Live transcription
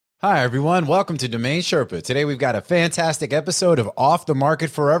Hi, everyone. Welcome to Domain Sherpa. Today, we've got a fantastic episode of Off the Market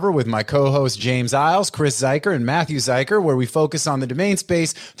Forever with my co-hosts James Isles, Chris Zeicher, and Matthew Zeicher, where we focus on the domain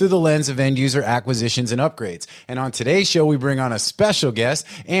space through the lens of end-user acquisitions and upgrades. And on today's show, we bring on a special guest,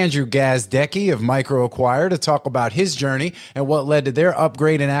 Andrew Gazdecki of MicroAcquire, to talk about his journey and what led to their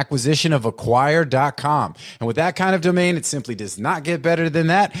upgrade and acquisition of Acquire.com. And with that kind of domain, it simply does not get better than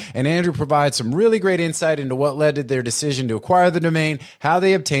that. And Andrew provides some really great insight into what led to their decision to acquire the domain, how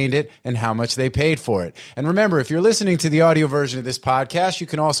they obtained it, and how much they paid for it. And remember, if you're listening to the audio version of this podcast, you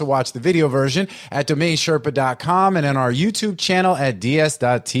can also watch the video version at domainsherpa.com and on our YouTube channel at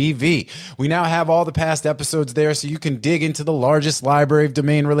ds.tv. We now have all the past episodes there, so you can dig into the largest library of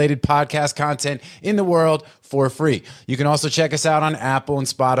domain-related podcast content in the world for free. You can also check us out on Apple and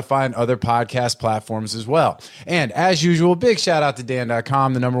Spotify and other podcast platforms as well. And as usual, big shout out to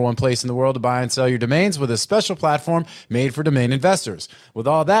Dan.com, the #1 place in the world to buy and sell your domains with a special platform made for domain investors. With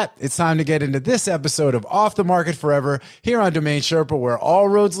all that, it's time to get into this episode of Off the Market Forever here on Domain Sherpa, where all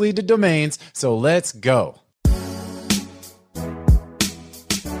roads lead to domains. So let's go.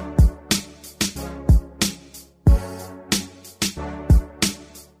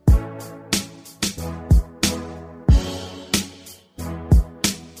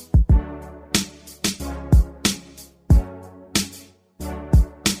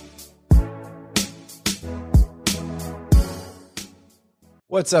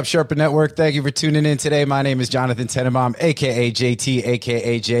 What's up, Sherpa Network? Thank you for tuning in today. My name is Jonathan Tenenbaum, a.k.a. JT,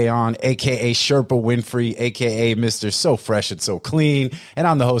 a.k.a. Jayon, a.k.a. Sherpa Winfrey, a.k.a. Mr. So Fresh and So Clean. And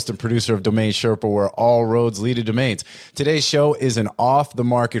I'm the host and producer of Domain Sherpa, where all roads lead to domains. Today's show is an Off the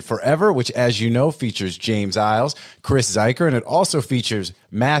Market Forever, which, as you know, features James Isles, Chris Zeicher, and it also features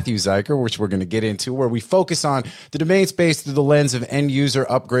Matthew Zeicher, which we're going to get into, where we focus on the domain space through the lens of end user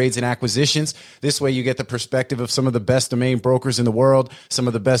upgrades and acquisitions. This way you get the perspective of some of the best domain brokers in the world, some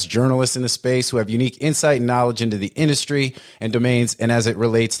of the best journalists in the space who have unique insight and knowledge into the industry and domains and as it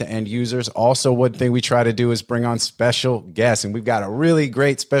relates to end users. Also, one thing we try to do is bring on special guests, and we've got a really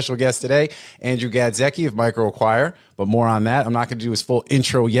great special guest today, Andrew Gazdecki of MicroAcquire. But more on that. I'm not going to do his full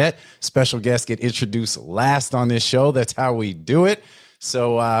intro yet. Special guests get introduced last on this show. That's how we do it.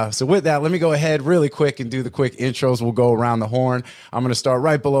 So with that, let me go ahead really quick and do the quick intros. We'll go around the horn. I'm going to start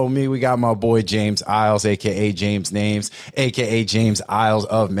right below me. We got my boy James Isles, a.k.a. James Names, a.k.a. James Isles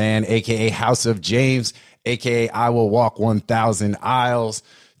of Man, a.k.a. House of James, a.k.a. I Will Walk 1,000 Isles.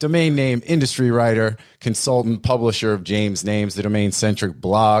 Domain name, industry writer, consultant, publisher of James Names, the domain-centric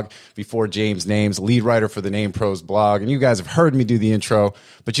blog. Before James Names, lead writer for the Name Pros blog. And you guys have heard me do the intro,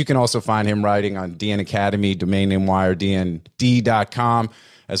 but you can also find him writing on DN Academy, Domain Name Wire, DND.com,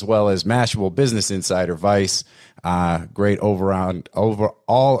 as well as Mashable, Business Insider, Vice. Great all-around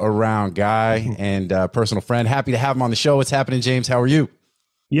guy and personal friend. Happy to have him on the show. What's happening, James? How are you?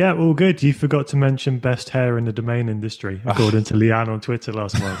 Yeah, all good. You forgot to mention best hair in the domain industry, according to Leanne on Twitter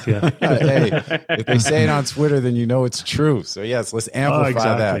last month. Yeah. Hey, if they say it on Twitter, then you know it's true. So yes, let's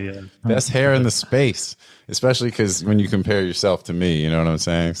amplify that. Yeah. Best hair in the space, especially because when you compare yourself to me, you know what I'm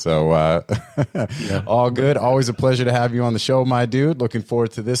saying? So yeah. All good. Always a pleasure to have you on the show, my dude. Looking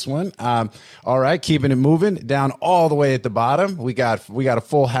forward to this one. All right, keeping it moving down all the way at the bottom. We got a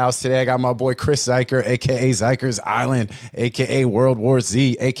full house today. I got my boy Chris Zeicher, a.k.a. Zeicher's Island, a.k.a. World War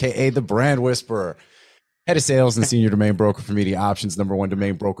Z, a.k.a. the Brand Whisperer. Head of sales and senior domain broker for Media Options, #1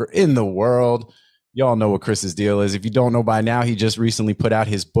 domain broker in the world. Y'all know what Chris's deal is. If you don't know by now, he just recently put out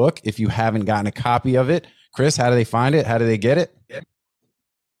his book. If you haven't gotten a copy of it, Chris, how do they find it? How do they get it?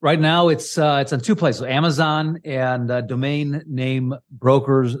 Right now, it's on two places, Amazon and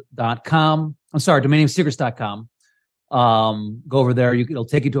domainnamenamebrokers.com. I'm sorry, domainnamesecrets.com. Go over there. It'll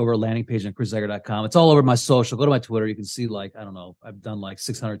take you to over a landing page on chriszeicher.com. It's all over my social. Go to my Twitter. You can see, like, I don't know, I've done like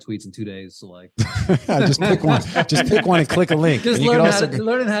 600 tweets in 2 days. So like, just pick one. Just pick one and click a link. Just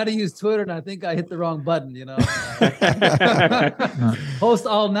learning how to use Twitter, and I think I hit the wrong button. You know, post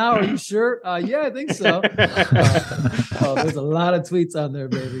all now. Are you sure? Yeah, I think so. There's a lot of tweets on there,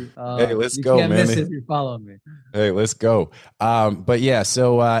 baby. Hey, let's go, man. You can't miss it if you're following me. Hey, let's go. But yeah,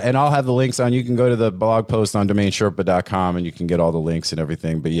 so and I'll have the links on. You can go to the blog post on domainsherpa.com and you can get all the links and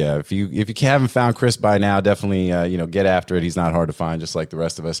everything. But yeah, if you haven't found Chris by now, definitely get after it. He's not hard to find, just like the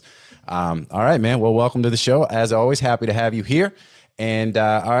rest of us. All right, man. Well, welcome to the show. As always, happy to have you here. And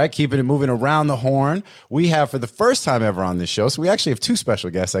all right, keeping it moving around the horn, we have for the first time ever on this show, so we actually have two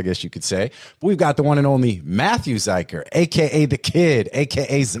special guests, I guess you could say. But we've got the one and only Matthew Zeicher, a.k.a. The Kid,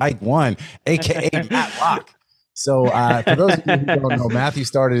 a.k.a. Zeich1, a.k.a. Matt Locke. So for those of you who don't know, Matthew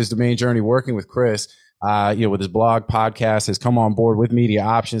started his domain journey working with Chris, with his blog, podcast, has come on board with Media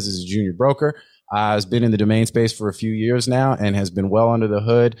Options as a junior broker. Has been in the domain space for a few years now and has been well under the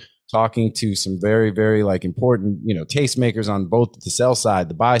hood, talking to some very, very like important, tastemakers on both the sell side,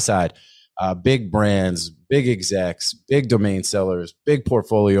 the buy side, big brands, big execs, big domain sellers, big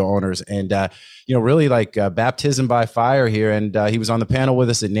portfolio owners, and really like baptism by fire here. And he was on the panel with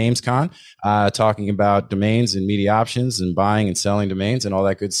us at NamesCon, talking about domains and media options and buying and selling domains and all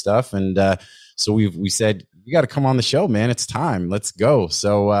that good stuff. And so we said, you got to come on the show, man. It's time. Let's go.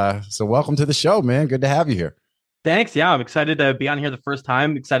 So welcome to the show, man. Good to have you here. Thanks. Yeah, I'm excited to be on here the first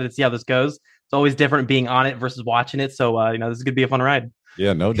time. Excited to see how this goes. It's always different being on it versus watching it. So, this is going to be a fun ride.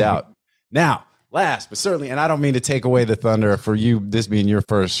 Yeah, no doubt. Now, last but certainly, and I don't mean to take away the thunder for you, this being your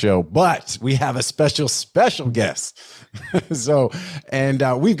first show, but we have a special guest.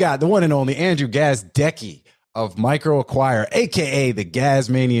 We've got the one and only Andrew Gazdecki of MicroAcquire, aka the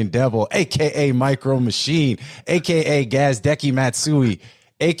Gazmanian Devil, aka Micro Machine, aka Gazdecki Matsui,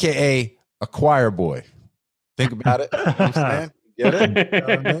 aka Acquire Boy. Think about it. You know what I'm saying? Get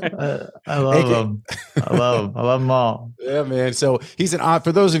it? I love him. I love them all. Yeah, man. So he's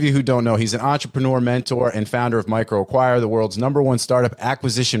for those of you who don't know, he's an entrepreneur, mentor, and founder of MicroAcquire, the world's #1 startup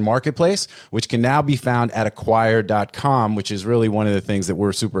acquisition marketplace, which can now be found at acquire.com, which is really one of the things that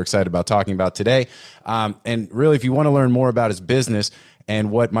we're super excited about talking about today. And really, if you want to learn more about his business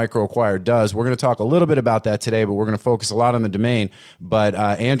and what MicroAcquire does, we're going to talk a little bit about that today, but we're going to focus a lot on the domain. But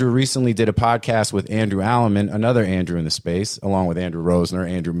Andrew recently did a podcast with Andrew Alleman, another Andrew in the space, along with Andrew Rosner,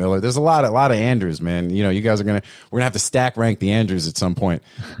 Andrew Miller. There's a lot of Andrews, man. You guys we're going to have to stack rank the Andrews at some point.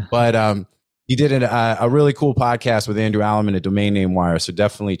 But he did a really cool podcast with Andrew Alleman at Domain Name Wire. So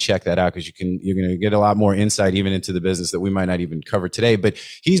definitely check that out, because you're going to get a lot more insight even into the business that we might not even cover today. But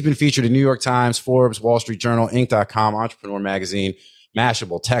he's been featured in New York Times, Forbes, Wall Street Journal, Inc.com, Entrepreneur Magazine,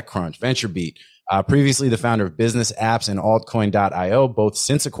 Mashable, TechCrunch, VentureBeat. Previously the founder of Business Apps and Altcoin.io, both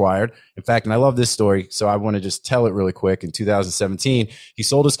since acquired. In fact, and I love this story, so I want to just tell it really quick. In 2017, he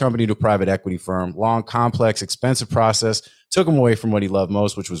sold his company to a private equity firm. Long, complex, expensive process took him away from what he loved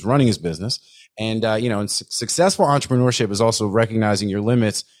most, which was running his business. And, successful entrepreneurship is also recognizing your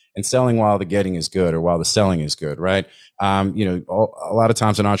limits and selling while the getting is good, or while the selling is good, right? A lot of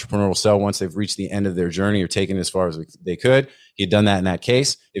times an entrepreneur will sell once they've reached the end of their journey or taken it as far as they could. He had done that in that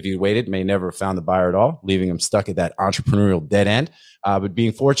case. If he waited, may never have found the buyer at all, leaving him stuck at that entrepreneurial dead end. But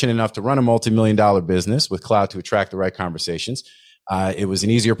being fortunate enough to run a multi-million-dollar business with clout to attract the right conversations, it was an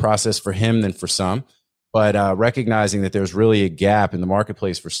easier process for him than for some. But recognizing that there's really a gap in the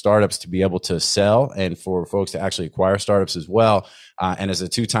marketplace for startups to be able to sell, and for folks to actually acquire startups as well. And as a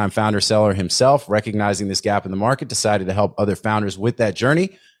 2-time founder seller himself, recognizing this gap in the market, decided to help other founders with that journey.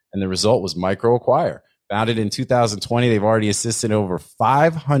 And the result was MicroAcquire. Founded in 2020, they've already assisted over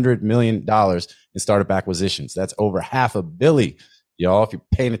 $500 million in startup acquisitions. That's over $500 million, y'all, if you're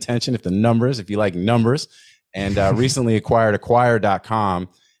paying attention, if you like numbers. And recently acquired acquire.com.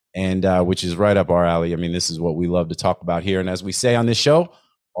 And which is right up our alley. I mean, this is what we love to talk about here. And as we say on this show,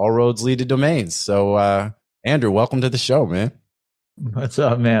 all roads lead to domains. So, Andrew, welcome to the show, man. What's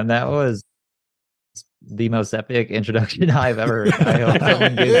up, man? That was the most epic introduction I've ever heard.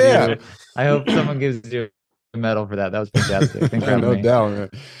 I hope someone gives you a medal for that. That was fantastic. Thanks for having me. No doubt, man.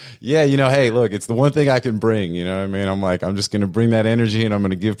 Yeah, hey, look, it's the one thing I can bring, you know what I mean? I'm just going to bring that energy, and I'm going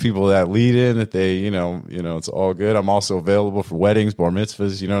to give people that lead in that they, it's all good. I'm also available for weddings, bar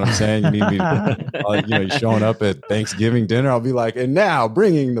mitzvahs, you know what I'm saying? You need me to, you're showing up at Thanksgiving dinner. I'll be like, and now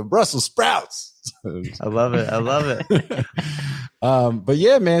bringing the Brussels sprouts. I love it. But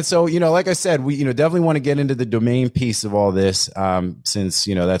yeah, man. So, like I said, we, definitely want to get into the domain piece of all this, since,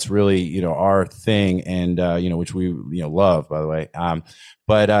 that's really, our thing, and, which we, love, by the way.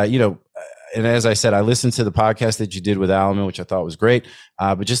 But and as I said, I listened to the podcast that you did with Alleman, which I thought was great.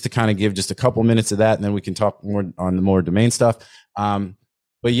 But just to kind of give just a couple minutes of that, and then we can talk more on the more domain stuff.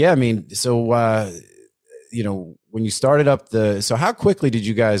 But yeah, I mean, so, when you started up so how quickly did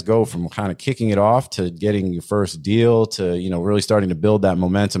you guys go from kind of kicking it off to getting your first deal to, really starting to build that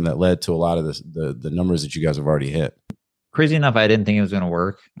momentum that led to a lot of the numbers that you guys have already hit? Crazy enough, I didn't think it was going to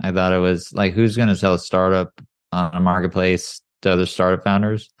work. I thought it was like, who's going to sell a startup on a marketplace to other startup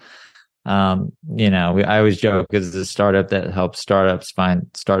founders? I always joke because it's a startup that helps startups find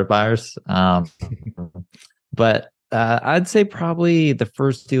startup buyers. But I'd say probably the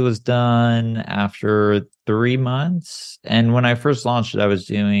first deal was done after 3 months. And when I first launched it, I was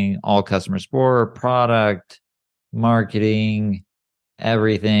doing all customer support, product, marketing,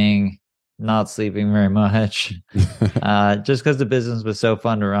 everything, not sleeping very much, just because the business was so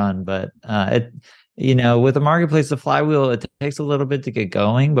fun to run. But with the marketplace, the flywheel, it takes a little bit to get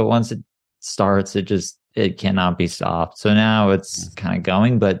going, but once it starts, it cannot be stopped. So now it's kind of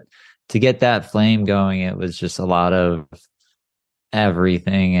going, but to get that flame going, it was just a lot of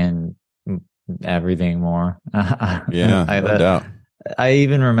everything and everything more. Yeah, no doubt. I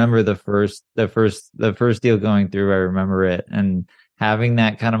even remember the first deal going through. I remember it and having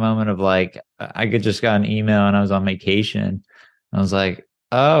that kind of moment of like, I could just got an email and I was on vacation. I was like,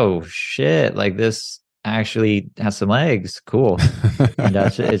 oh shit, like this actually has some legs. Cool. And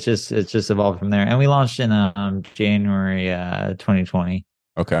it's just evolved from there. And we launched in January 2020.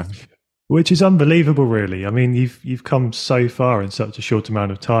 Okay. Which is unbelievable, really. I mean, you've come so far in such a short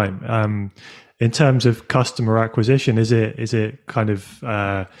amount of time. In terms of customer acquisition, is it kind of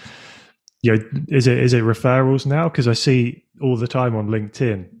is it referrals now? Because I see all the time on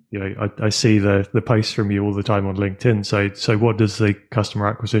LinkedIn. I see the posts from you all the time on LinkedIn. So what does the customer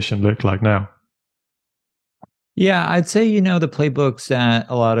acquisition look like now? Yeah, I'd say, the playbooks that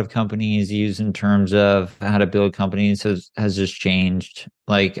a lot of companies use in terms of how to build companies has just changed.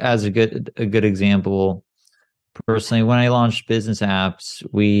 Like as a good example, personally, when I launched business apps,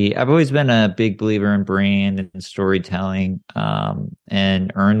 I've always been a big believer in brand and storytelling,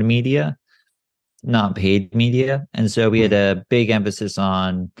 and earned media, not paid media. And so we had a big emphasis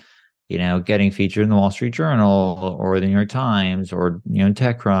on, getting featured in the Wall Street Journal or the New York Times or,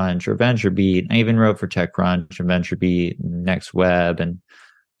 TechCrunch or VentureBeat. I even wrote for TechCrunch and VentureBeat, and NextWeb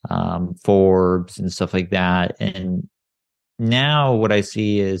and Forbes and stuff like that. And now what I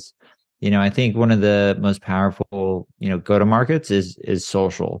see is, I think one of the most powerful, go-to-markets is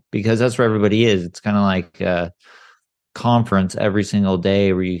social, because that's where everybody is. It's kind of like a conference every single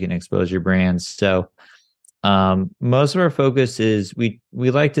day where you can expose your brands. So most of our focus is we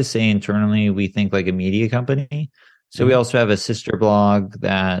like to say internally, we think like a media company. So we also have a sister blog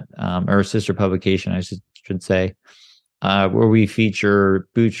that, or a sister publication, I should say, where we feature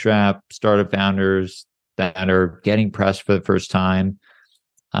bootstrap startup founders that are getting pressed for the first time.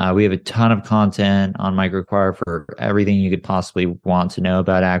 We have a ton of content on Microacquire for everything you could possibly want to know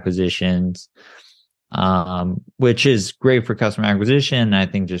about acquisitions, which is great for customer acquisition. I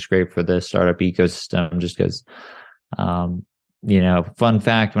think just great for the startup ecosystem, just because, fun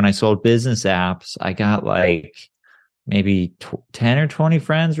fact, when I sold business apps, I got like maybe 10 or 20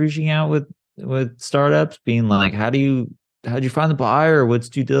 friends reaching out with startups being like, how'd you find the buyer? What's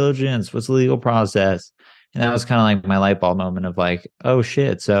due diligence? What's the legal process? And that was kind of like my light bulb moment of like, oh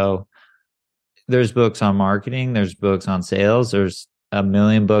shit. So there's books on marketing, there's books on sales, there's a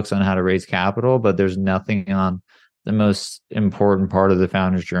million books on how to raise capital, but there's nothing on the most important part of the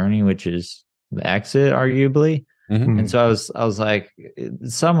founder's journey, which is the exit, arguably. Mm-hmm. And so I was like,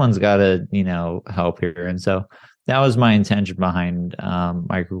 someone's got to, help here. And so that was my intention behind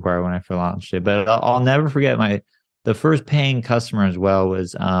Microacquire when I first launched it. But I'll never forget the first paying customer as well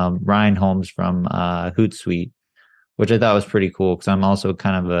was Ryan Holmes from Hootsuite, which I thought was pretty cool because I'm also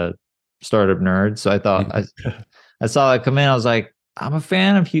kind of a startup nerd. So I thought I saw that come in. I was like, I'm a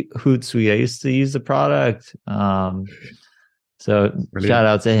fan of Hootsuite. I used to use the product. So brilliant. Shout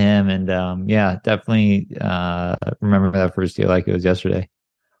out to him. And definitely remember that first deal like it was yesterday.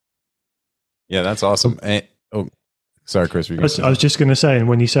 Yeah, that's awesome. And, sorry, Chris. I was just going to say, and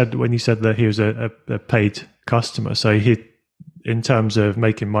when you said that he was a paid customer, so in terms of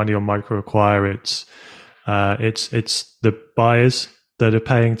making money on Microacquire, it's the buyers that are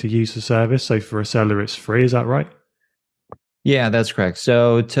paying to use the service. So for a seller, it's free. Is that right? Yeah, that's correct.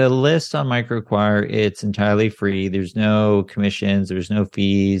 So to list on Microacquire, it's entirely free. There's no commissions. There's no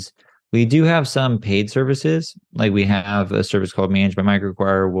fees. We do have some paid services. Like we have a service called Managed by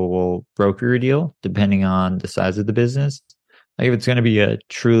Microacquire where we'll broker your deal depending on the size of the business. Like if it's going to be a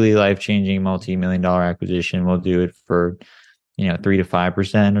truly life-changing multi-million-dollar acquisition, we'll do it for 3 to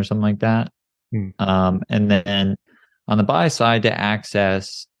 5% or something like that. And then on the buy side, to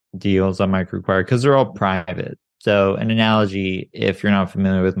access deals on Microacquire, because they're all private. So an analogy, if you're not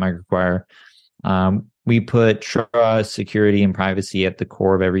familiar with Microacquire, we put trust, security, and privacy at the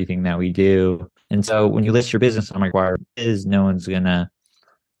core of everything that we do. And so when you list your business on Microacquire, no one's going to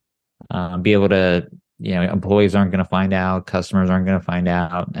be able to, employees aren't going to find out, customers aren't going to find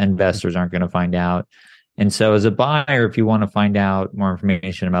out, investors aren't going to find out. And so as a buyer, if you want to find out more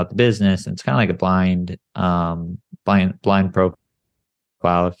information about the business, it's kind of like a blind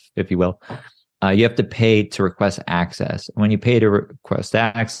profile, if you will. You have to pay to request access. When you pay to request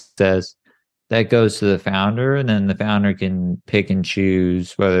access, that goes to the founder, and then the founder can pick and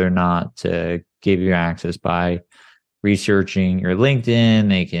choose whether or not to give you access by researching your LinkedIn.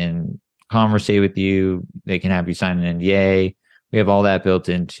 They can conversate with you. They can have you sign an NDA. We have all that built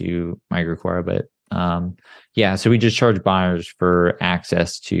into Microacquire. But so we just charge buyers for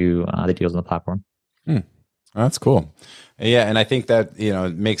access to the deals on the platform. That's cool. Yeah, and I think that,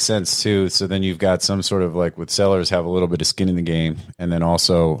 it makes sense too. So then you've got some sort of like with sellers have a little bit of skin in the game, and then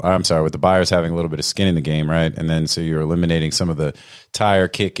also, I'm sorry, with the buyers having a little bit of skin in the game, right? And then so you're eliminating some of the tire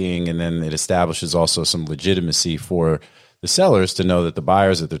kicking, and then it establishes also some legitimacy for the sellers to know that the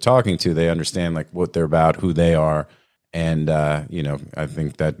buyers that they're talking to, they understand like what they're about, who they are. And, I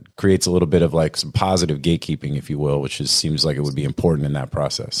think that creates a little bit of like some positive gatekeeping, if you will, which seems like it would be important in that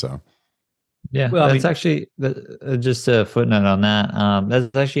process. So. Yeah, Well, that's actually just a footnote on that.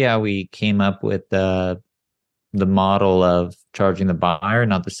 That's actually how we came up with the model of charging the buyer,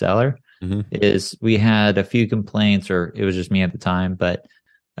 not the seller. Mm-hmm. Is we had a few complaints, or it was just me at the time, but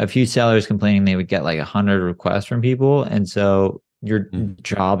a few sellers complaining they would get like 100 requests from people, and so your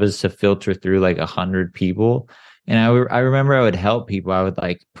job is to filter through like 100 people. And I remember I would help people. I would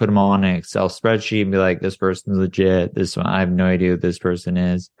like put them all on an Excel spreadsheet and be like, this person's legit. This one, I have no idea who this person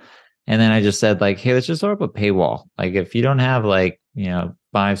is. And then I just said like, hey, let's just throw up a paywall. Like if you don't have like, $500,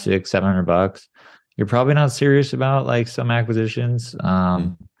 $600, $700, you're probably not serious about like some acquisitions.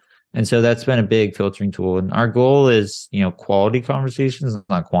 And so that's been a big filtering tool. And our goal is, quality conversations,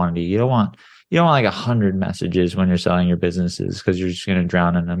 not quantity. You don't want like 100 messages when you're selling your businesses because you're just going to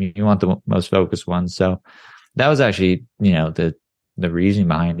drown in them. You want the most focused ones. So that was actually, the reason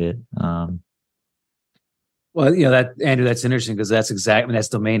behind it. Well, that Andrew, that's interesting because that's exactly, that's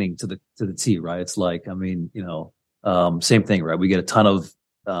domaining to the T, right? It's like, same thing, right? We get a ton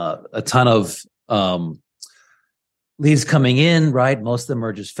of leads coming in, right? Most of them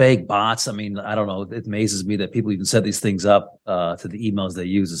are just fake bots. I mean, I don't know. It amazes me that people even set these things up to the emails they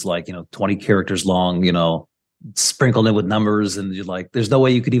use. It's like, 20 characters long, sprinkled in with numbers, and you're like, there's no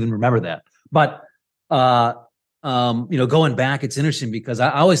way you could even remember that. But going back, it's interesting because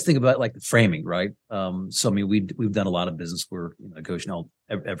I always think about like the framing, right? So I mean, we've done a lot of business where negotiating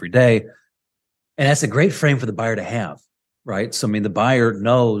every day, and that's a great frame for the buyer to have, right? So I mean, the buyer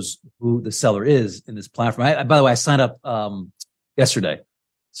knows who the seller is in this platform. By the way, I signed up yesterday,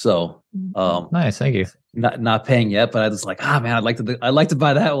 so nice, thank you. Not paying yet, but I was like, man, I'd like to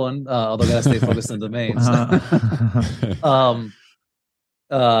buy that one, although I gotta stay focused on domains.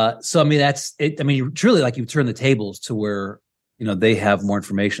 So I mean, that's it. I mean, truly, like you turn the tables to where they have more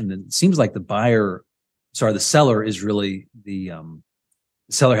information. And it seems like the seller is really the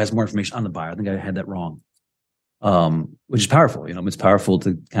seller has more information on the buyer. I think I had that wrong, which is powerful. It's powerful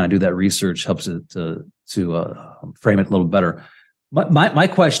to kind of do that research. Helps it to frame it a little better. My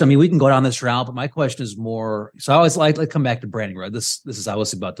question, I mean, we can go down this route, but my question is more. So I always like to come back to branding, right? This is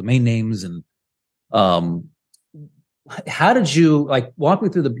obviously about domain names and how did you walk me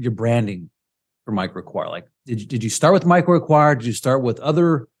through your branding for MicroAcquire? Like, did you start with MicroAcquire? Did you start with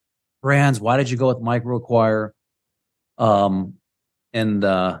other brands? Why did you go with MicroAcquire? Why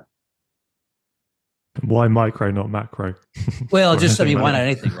micro, not macro? Well, why not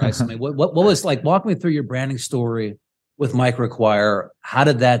anything, right? So, I mean, what was like? Walk me through your branding story with MicroAcquire. How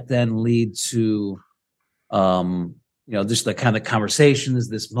did that then lead to, just the kind of conversations,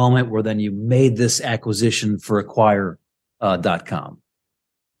 this moment where then you made this acquisition for acquire.com?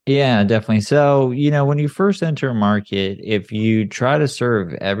 Yeah, definitely. So, when you first enter a market, if you try to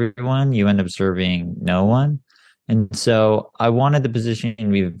serve everyone, you end up serving no one. And so I wanted the position to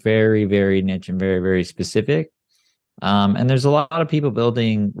be very, very niche and very, very specific. And there's a lot of people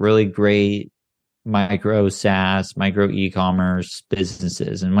building really great micro SaaS, micro e-commerce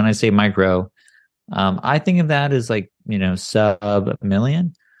businesses. And when I say micro, I think of that as like, sub $1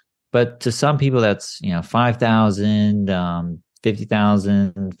 million. But to some people, that's, 5,000,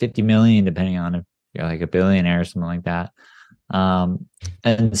 50,000, 50 million, depending on if you're like a billionaire or something like that.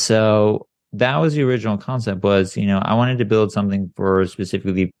 And so that was the original concept was, I wanted to build something for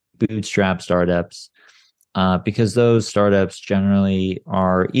specifically bootstrap startups, because those startups generally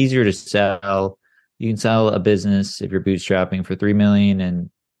are easier to sell. You can sell a business if you're bootstrapping for 3 million and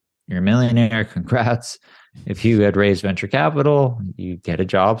you're a millionaire. Congrats. If you had raised venture capital, you get a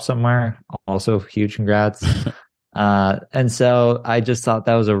job somewhere. Also, huge congrats. And so I just thought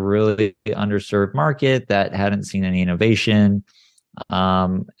that was a really underserved market that hadn't seen any innovation,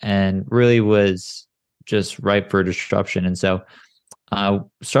 and really was just ripe for disruption. And so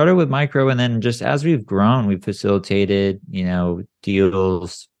started with micro, and then just as we've grown, we've facilitated,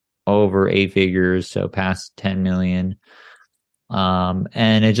 deals over 8 figures, so past 10 million.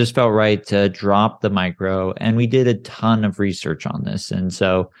 And it just felt right to drop the micro, and we did a ton of research on this. And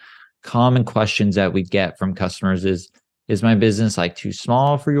so common questions that we get from customers is my business like too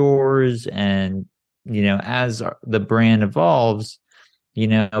small for yours? And, as the brand evolves, we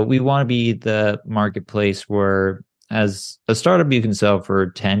want to be the marketplace where as a startup, you can sell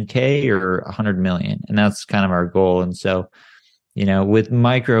for 10K or 100 million. And that's kind of our goal. And so, with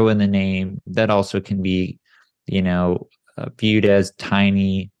micro in the name, that also can be, viewed as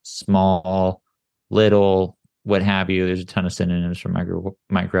tiny, small, little, what have you. There's a ton of synonyms for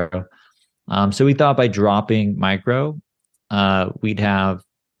micro. So we thought by dropping micro, we'd have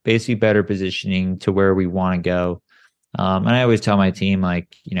basically better positioning to where we want to go. And I always tell my team,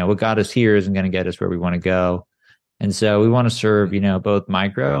 what got us here isn't going to get us where we want to go. And so we want to serve, both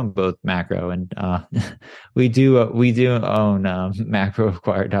micro and both macro. And we do own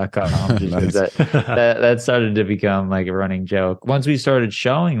macroacquire.com because that started to become like a running joke. Once we started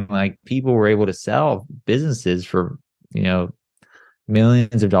showing people were able to sell businesses for,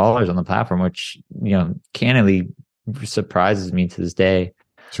 millions of dollars on the platform, which, candidly surprises me to this day.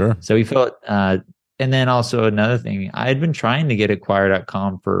 Sure. So we felt, and then also another thing, I had been trying to get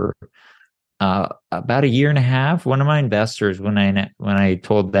acquire.com for about a year and a half. One of my investors, when I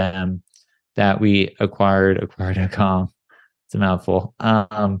told them that we acquired acquire.com, it's a mouthful.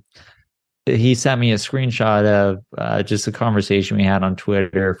 He sent me a screenshot of just a conversation we had on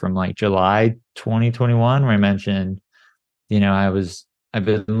Twitter from July 2021, where I mentioned, I've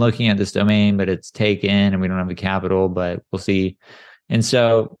been looking at this domain, but it's taken and we don't have the capital, but we'll see. And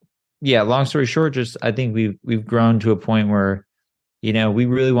so, yeah, long story short, just I think we've grown to a point where, we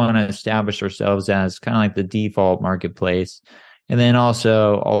really want to establish ourselves as kind of like the default marketplace. And then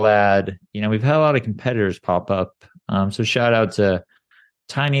also I'll add, we've had a lot of competitors pop up. So shout out to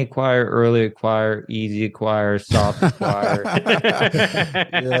Tiny Acquire, Early Acquire, Easy Acquire, Soft Acquire.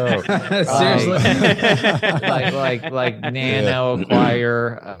 Seriously, like Nano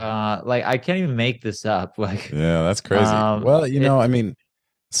Acquire. I can't even make this up. Yeah, that's crazy. I mean,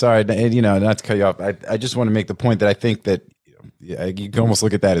 sorry, not to cut you off. I just want to make the point that I think that you can almost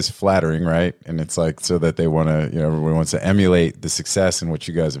look at that as flattering, right? And it's so that they want to, everyone wants to emulate the success and what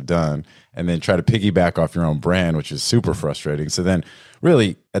you guys have done, and then try to piggyback off your own brand, which is super frustrating. So then,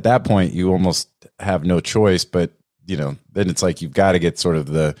 really, at that point, you almost have no choice. But then it's you've got to get sort of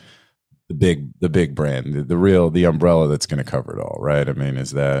the big brand, the umbrella that's going to cover it all, right? I mean,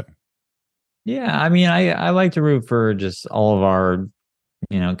 is that? Yeah, I mean, I like to root for just all of our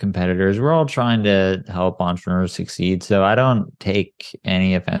competitors. We're all trying to help entrepreneurs succeed. So I don't take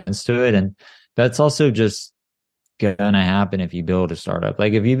any offense to it. And that's also just gonna happen if you build a startup.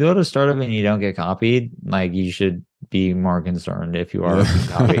 If you build a startup and you don't get copied, you should be more concerned if you are being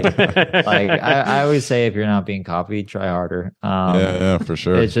copied. I always say, if you're not being copied, try harder. Yeah, for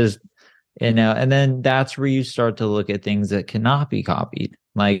sure. It's just, and then that's where you start to look at things that cannot be copied,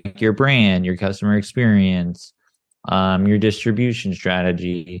 like your brand, your customer experience, your distribution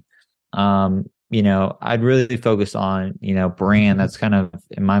strategy. I'd really focus on, brand. That's kind of,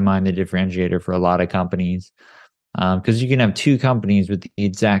 in my mind, the differentiator for a lot of companies. Because you can have two companies with the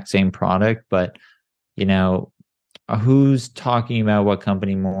exact same product, but, who's talking about what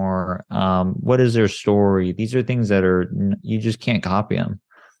company more? What is their story? These are things that you just can't copy them.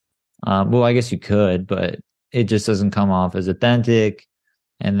 Well, I guess you could, but it just doesn't come off as authentic.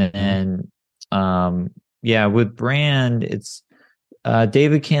 And then, with brand, it's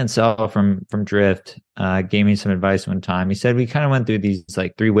David Cancel from Drift gave me some advice one time. He said we kind of went through these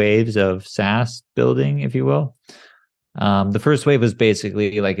 3 waves of SaaS building, if you will. The first wave was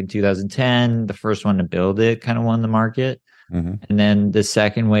basically in 2010. The first one to build it kind of won the market. Mm-hmm. And then the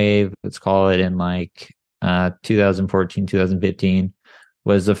second wave, let's call it in 2014, 2015,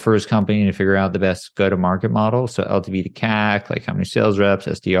 was the first company to figure out the best go-to-market model. So LTV to CAC, how many sales reps,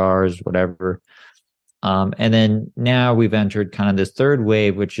 SDRs, whatever. And then now we've entered kind of this third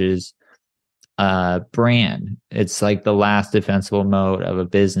wave, which is brand. It's the last defensible mode of a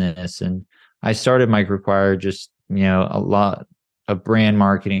business. And I started MicroAcquire just, a lot of brand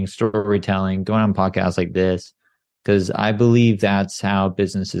marketing, storytelling, going on podcasts like this, because I believe that's how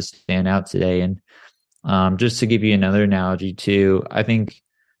businesses stand out today. And just to give you another analogy too, I think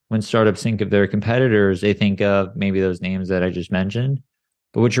when startups think of their competitors, they think of maybe those names that I just mentioned.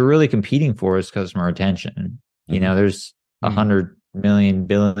 But what you're really competing for is customer retention. Mm-hmm. There's 100 million,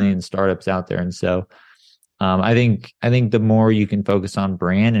 billion startups out there. And so I think the more you can focus on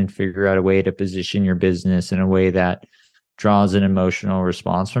brand and figure out a way to position your business in a way that draws an emotional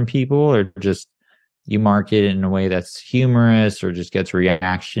response from people, or just you market it in a way that's humorous or just gets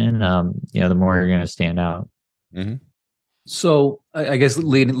reaction, the more you're going to stand out. Mm-hmm. So I guess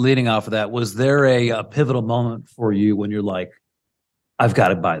leading off of that, was there a pivotal moment for you when you're I've got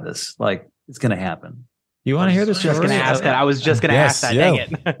to buy this? It's going to happen. You want to hear the story? I was just going to ask that. I was just going to ask that. Yeah.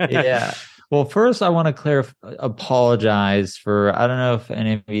 Dang it. Yeah. Well, first, I want to apologize for. I don't know if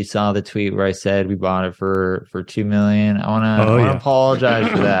any of you saw the tweet where I said we bought it for 2 million. I want to apologize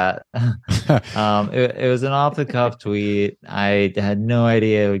for that. It was an off the cuff tweet. I had no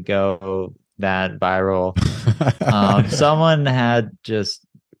idea it would go that viral. Someone had just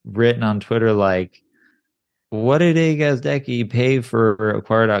written on Twitter like, "What did Gazdecki pay for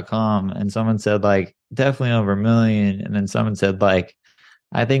Acquire.com?" And someone said like, "Definitely over $1 million." And then someone said like,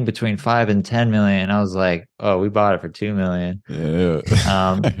 I think between 5 and 10 million. I was like, oh, we bought it for 2 million. Yeah.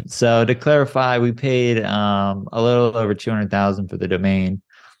 So to clarify, we paid a little over 200,000 for the domain,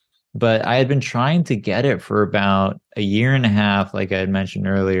 but I had been trying to get it for about a year and a half, like I had mentioned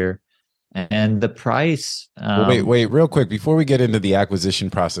earlier. And the price. Wait, real quick before we get into the acquisition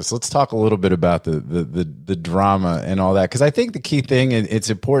process, let's talk a little bit about the drama and all that, because I think the key thing, and it's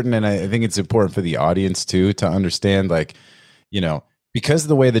important, and I think it's important for the audience too to understand, like, you know, because of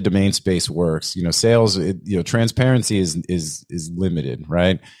the way the domain space works, you know, sales, transparency is limited,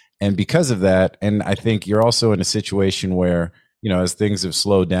 right? And because of that, and I think you're also in a situation where, you know, as things have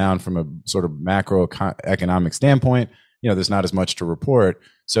slowed down from a sort of macroeconomic standpoint, you know, there's not as much to report.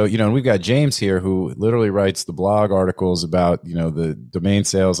 So, you know, and we've got James here who literally writes the blog articles about, you know, the domain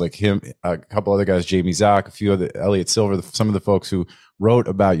sales, like him, a couple other guys, Jamie Zock, a few other, Elliot Silver, some of the folks who wrote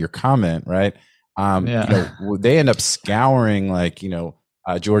about your comment, right? You know, they end up scouring like, you know,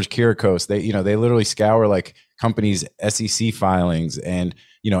 George Kirikos. They literally scour like companies' SEC filings and,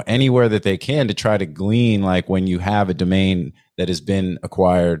 you know, anywhere that they can to try to glean, like when you have a domain that has been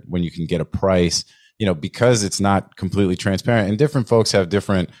acquired, when you can get a price, you know, because it's not completely transparent, and different folks have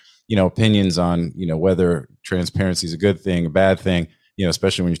different, you know, opinions on, you know, whether transparency is a good thing, a bad thing, you know,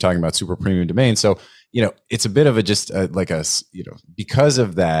 especially when you're talking about super premium domains. So, you know, it's a bit of you know, because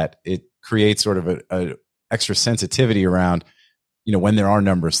of that, it creates sort of a extra sensitivity around, you know, when there are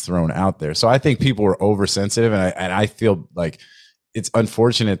numbers thrown out there. So I think people were oversensitive, and I feel like it's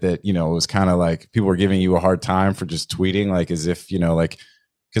unfortunate that, you know, it was kind of like people were giving you a hard time for just tweeting, like as if, you know, like,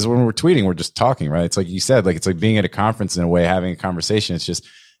 because when we're tweeting, we're just talking, right? It's like you said, like it's like being at a conference in a way, having a conversation. It's just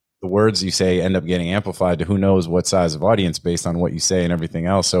the words you say end up getting amplified to who knows what size of audience based on what you say and everything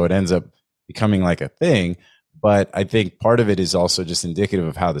else. So it ends up becoming like a thing. But I think part of it is also just indicative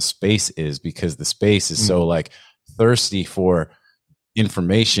of how the space is, because the space is so like thirsty for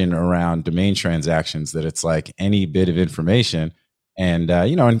information around domain transactions that it's like any bit of information. And,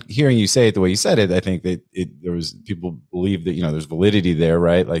 you know, and hearing you say it the way you said it, I think that there was people believe that, you know, there's validity there,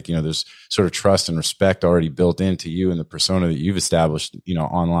 right? Like, you know, there's sort of trust and respect already built into you and the persona that you've established, you know,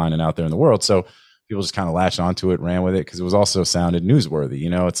 online and out there in the world. So people just kind of latched onto it, ran with it, because it was also sounded newsworthy. You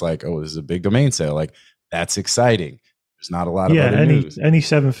know, it's like, oh, this is a big domain sale. Like, that's exciting. There's not a lot of other news. Any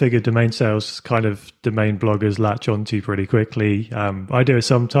 7-figure domain sales kind of domain bloggers latch onto pretty quickly. I do it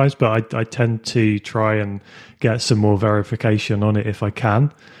sometimes, but I tend to try and get some more verification on it if I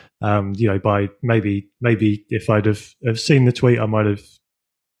can. You know, by maybe if I'd have seen the tweet, I might have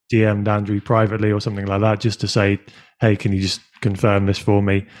DM'd Andrew privately or something like that, just to say, hey, can you just confirm this for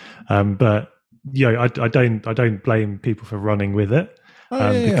me? But you know, I don't blame people for running with it,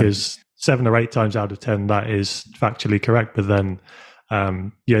 because 7 or 8 times out of 10 that is factually correct. But then,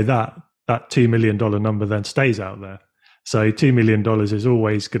 you know, that $2 million number then stays out there. So $2 million is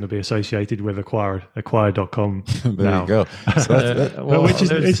always going to be associated with Acquire.com. There you go. So which is,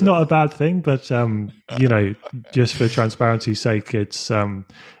 it's not a bad thing, but you know, just for transparency's sake, it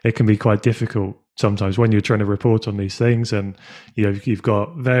can be quite difficult sometimes when you're trying to report on these things, and you know, you've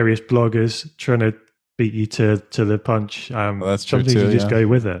got various bloggers trying to beat you to the punch. That's true sometimes too, you just go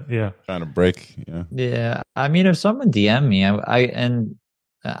with it. Yeah, trying to break. Yeah. I mean, if someone DM me,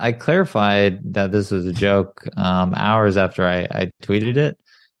 I clarified that this was a joke hours after I tweeted it.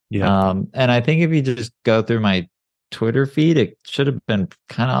 Yeah. And I think if you just go through my Twitter feed, it should have been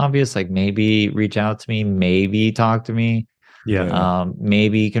kind of obvious. Like, maybe reach out to me, maybe talk to me. Yeah.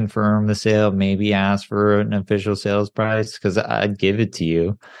 Maybe confirm the sale, maybe ask for an official sales price, because I'd give it to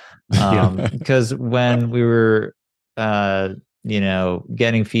you. Because when we were, you know,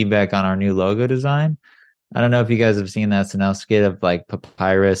 getting feedback on our new logo design, I don't know if you guys have seen that SNL skit of like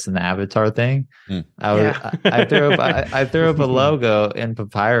Papyrus and the Avatar thing. I threw up a logo in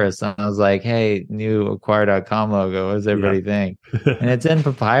Papyrus, and I was like, "Hey, new Acquire.com logo. What does everybody think?" And it's in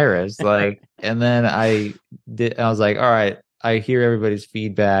Papyrus, like. And then I was like, "All right, I hear everybody's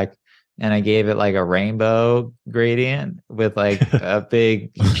feedback." And I gave it like a rainbow gradient with like a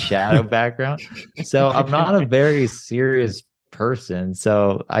big shadow background. So I'm not a very serious person.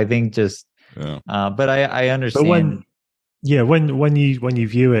 So I think just, but I understand. Yeah, when you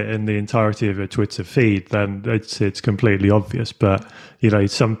view it in the entirety of a Twitter feed, then it's completely obvious. But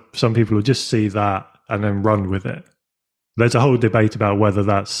some people will just see that and then run with it. There's a whole debate about whether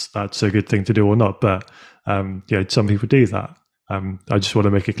that's a good thing to do or not. But some people do that. I just want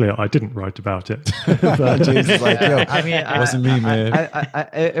to make it clear I didn't write about it. But James is like, yo, I mean, it wasn't me, man.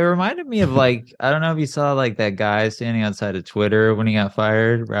 It reminded me of like, I don't know if you saw like that guy standing outside of Twitter when he got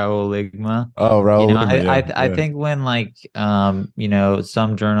fired, Raul Ligma. Oh, Raul Ligma, I think when like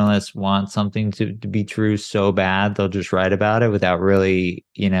some journalists want something to be true so bad, they'll just write about it without really,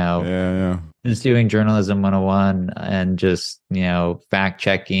 just doing journalism 101 and just, fact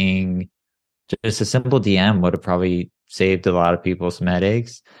checking. Just a simple DM would have probably saved a lot of people some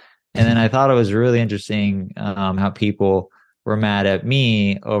headaches. And then I thought it was really interesting how people were mad at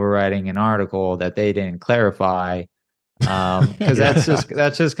me overwriting an article that they didn't clarify, because that's just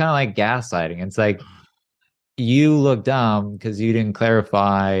kind of like gaslighting. It's like, you look dumb because you didn't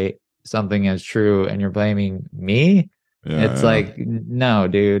clarify something as true and you're blaming me. It's like, no,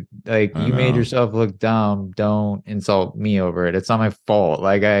 dude, like you made yourself look dumb. Don't insult me over it. It's not my fault.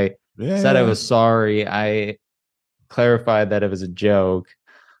 Like I said I was sorry. I clarified that it was a joke.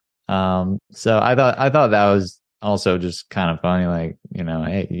 So I thought that was also just kind of funny, like,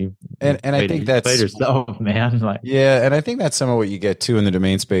 hey, you and I think that's played yourself, man. Like, yeah, and I think that's some of what you get too in the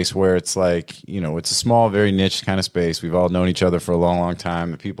domain space, where it's like, it's a small, very niche kind of space. We've all known each other for a long, long time.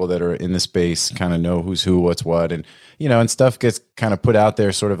 The people that are in the space kind of know who's who, what's what, and and stuff gets kind of put out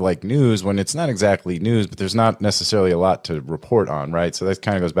there, sort of like news, when it's not exactly news, but there's not necessarily a lot to report on, right? So that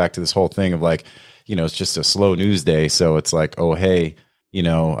kind of goes back to this whole thing of like, it's just a slow news day, so it's like, oh hey.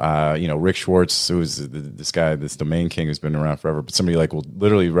 Rick Schwartz, who's this guy, this domain king who's been around forever, but somebody like will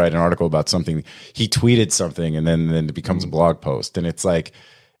literally write an article about something. He tweeted something and then it becomes a blog post. And it's like,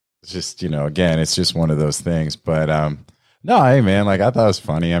 it's just, again, it's just one of those things. But no, hey man, like I thought it was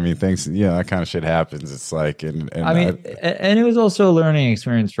funny. I mean, things, that kind of shit happens. It's like, and it was also a learning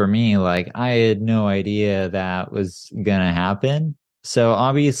experience for me. Like I had no idea that was gonna happen. So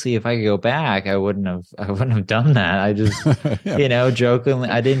obviously, if I could go back, I wouldn't have done that. I just, jokingly,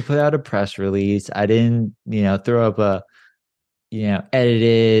 I didn't put out a press release. I didn't, throw up a,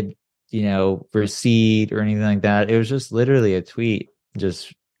 edited, receipt or anything like that. It was just literally a tweet,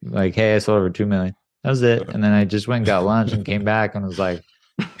 just like, hey, I sold over 2 million. That was it. And then I just went and got lunch and came back and was like,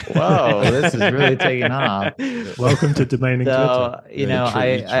 whoa, this is really taking off. Welcome to domaining Twitter.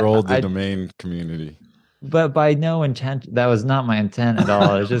 I trolled the domain community. But by no intent, that was not my intent at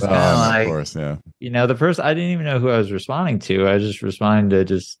all. It was just kind of like, of course, yeah. The first, I didn't even know who I was responding to. I was just responding to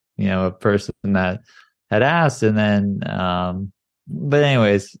just, a person that had asked. And then, but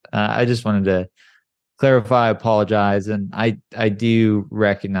anyways, I just wanted to clarify, apologize. And I do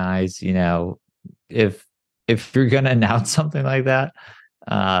recognize, if you're going to announce something like that,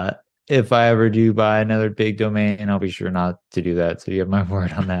 if I ever do buy another big domain, I'll be sure not to do that. So you have my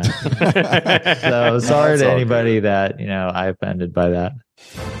word on that. So sorry to anybody that, I offended by that.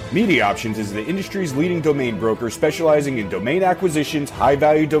 Media Options is the industry's leading domain broker specializing in domain acquisitions,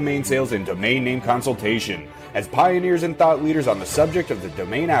 high-value domain sales, and domain name consultation. As pioneers and thought leaders on the subject of the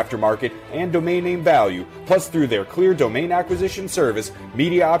domain aftermarket and domain name value, plus through their clear domain acquisition service,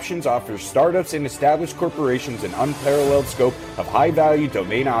 Media Options offers startups and established corporations an unparalleled scope of high-value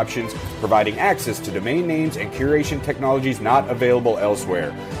domain options, providing access to domain names and curation technologies not available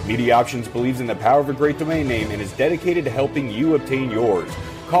elsewhere. Media Options believes in the power of a great domain name and is dedicated to helping you obtain yours.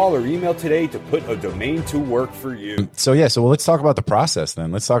 Call or email today to put a domain to work for you. So let's talk about the process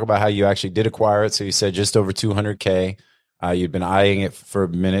then. Let's talk about how you actually did acquire it. So you said just over 200K. You'd been eyeing it for a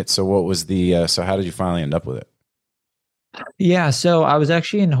minute. So what was so how did you finally end up with it? Yeah, so I was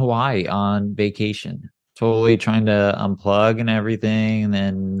actually in Hawaii on vacation, totally trying to unplug and everything. And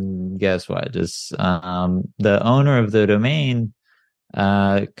then guess what? Just the owner of the domain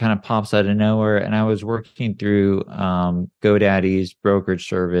kind of pops out of nowhere, and I was working through GoDaddy's brokerage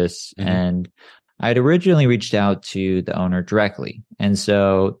service, and I'd originally reached out to the owner directly, and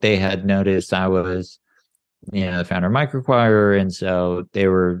so they had noticed I was the founder of MicroAcquire, and so they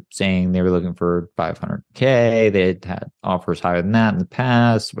were saying they were looking for 500K. They had offers higher than that in the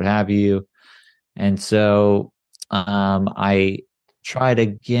past, what have you. And so I tried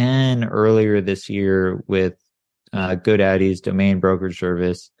again earlier this year with GoDaddy's domain brokerage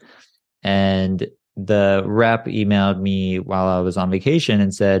service, and the rep emailed me while I was on vacation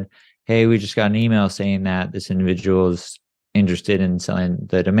and said, hey, we just got an email saying that this individual is interested in selling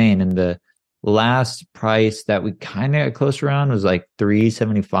the domain, and the last price that we kind of got close around was like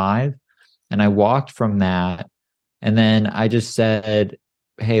 $375, and I walked from that, and then I just said,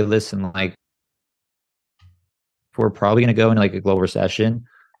 hey, listen, like, we're probably going to go into like a global recession,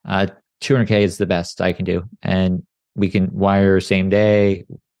 200K is the best I can do. And we can wire same day.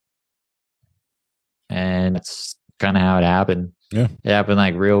 And that's kind of how it happened. Yeah. It happened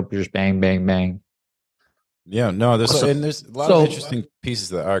like real, just bang, bang, bang. Yeah, no, there's So- a lot of interesting pieces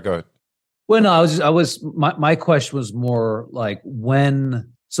that are go ahead. Well, no, my question was more like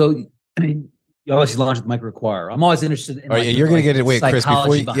when. So I mean, you obviously launched with Micro Acquire. I'm always interested in. Oh, yeah, you're going to get it. Wait, Chris,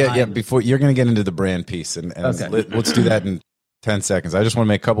 before behind. before you're going to get into the brand piece, and Okay. let's do that in 10 seconds. I just want to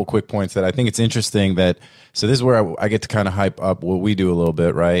make a couple quick points that I think it's interesting that. So this is where I get to kind of hype up what we do a little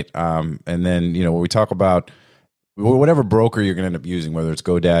bit, right? And then when we talk about whatever broker you're going to end up using, whether it's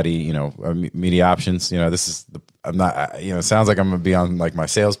GoDaddy, Media Options, this is I'm not, it sounds like I'm going to be on like my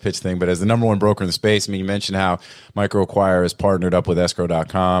sales pitch thing, but as the number one broker in the space, I mean, you mentioned how Micro Acquire is partnered up with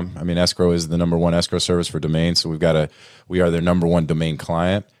escrow.com. I mean, escrow is the number one escrow service for domains. So we are their number one domain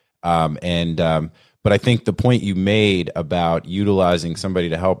client. But I think the point you made about utilizing somebody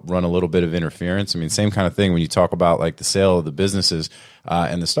to help run a little bit of interference, I mean, same kind of thing when you talk about like the sale of the businesses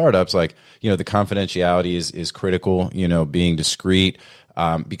and the startups, like, the confidentiality is critical, being discreet,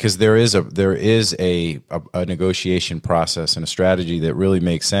 because there is a negotiation process and a strategy that really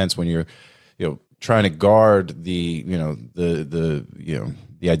makes sense when you're, trying to guard the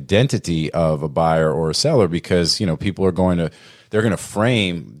identity of a buyer or a seller, because, people are they're going to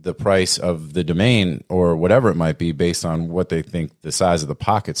frame the price of the domain or whatever it might be based on what they think the size of the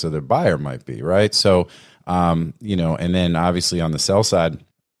pockets of their buyer might be, right? So, and then obviously on the sell side,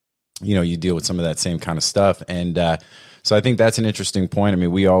 you deal with some of that same kind of stuff. And so I think that's an interesting point. I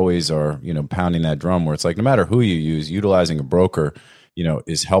mean, we always are, pounding that drum where it's like, no matter who you use, utilizing a broker,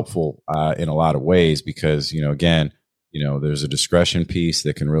 is helpful in a lot of ways because, again, there's a discretion piece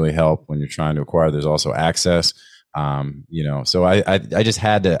that can really help when you're trying to acquire. There's also access. So I just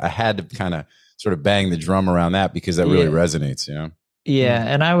had to kind of sort of bang the drum around that because that really resonates, Yeah,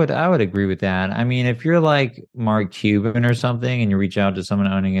 and I would agree with that. I mean, if you're like Mark Cuban or something and you reach out to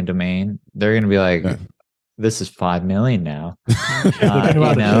someone owning a domain, they're going to be like, this is 5 million now.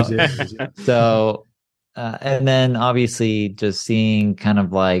 So, and then obviously just seeing kind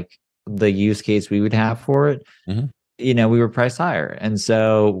of like the use case we would have for it, we were priced higher. And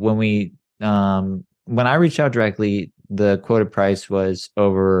so when I reached out directly, the quoted price was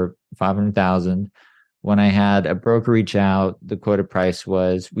over 500,000. When I had a broker reach out, the quoted price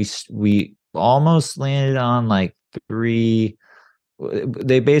was we almost landed on like 3.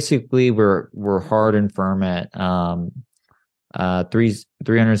 They basically were hard and firm at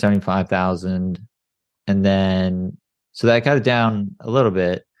 375,000, and then so that got it down a little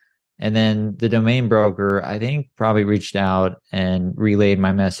bit. And then the domain broker, I think, probably reached out and relayed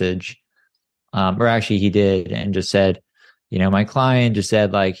my message. Or actually he did, and just said, my client just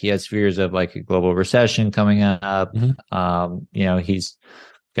said like he has fears of like a global recession coming up. He's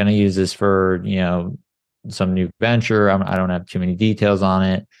going to use this for, some new venture. I don't have too many details on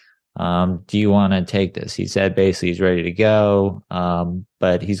it. Do you want to take this? He said basically he's ready to go,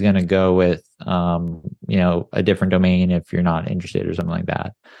 but he's going to go with, a different domain if you're not interested or something like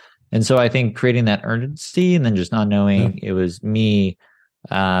that. And so I think creating that urgency and then just not knowing it was me,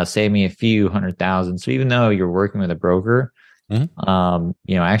 saved me a few 100,000. So even though you're working with a broker, I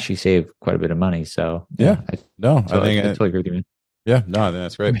actually save quite a bit of money. So I think I totally agree with you. Yeah, no, I think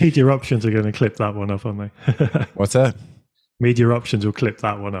that's great. Media Options are going to clip that one up, aren't they? What's that? Media Options will clip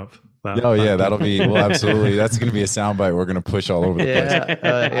that one up. That'll be, well, absolutely. That's going to be a soundbite we're going to push all over the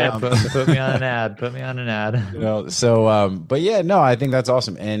place. Put me on an ad. Put me on an ad. I think that's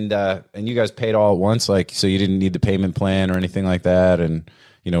awesome. And you guys paid all at once, like, so you didn't need the payment plan or anything like that. And,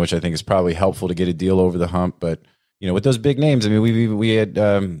 which I think is probably helpful to get a deal over the hump. But, with those big names, I mean, we had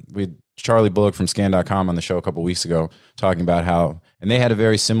Charlie Bullock from scan.com on the show a couple of weeks ago talking about how, and they had a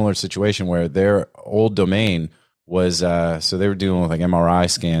very similar situation where their old domain was, so they were dealing with like MRI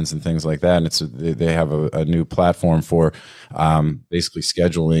scans and things like that. And they have a new platform for basically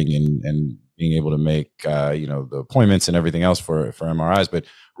scheduling and being able to make, the appointments and everything else for MRIs. But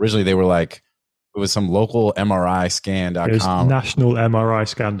originally they were like, it was some local MRI scan.com. It was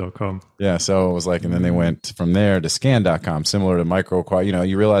nationalmriscan.com. Yeah. So it was like, and then they went from there to scan.com, similar to Micro Acquire.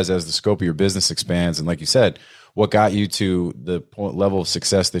 You realize as the scope of your business expands, and like you said, what got you to the level of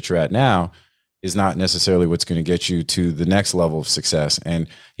success that you're at now is not necessarily what's going to get you to the next level of success. And,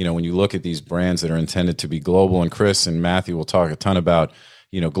 when you look at these brands that are intended to be global, and Chris and Matthew will talk a ton about,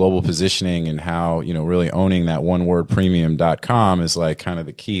 global positioning and how, really owning that onewordpremium.com is like kind of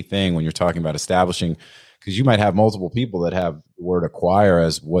the key thing when you're talking about establishing, because you might have multiple people that have the word acquire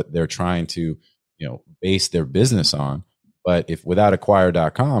as what they're trying to, base their business on. But if without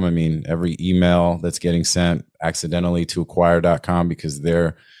acquire.com, I mean, every email that's getting sent accidentally to acquire.com because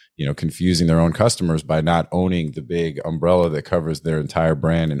they're, confusing their own customers by not owning the big umbrella that covers their entire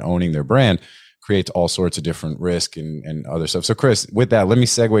brand and owning their brand creates all sorts of different risk and other stuff. So Chris, with that, let me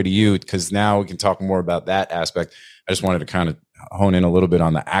segue to you, because now we can talk more about that aspect. I just wanted to kind of hone in a little bit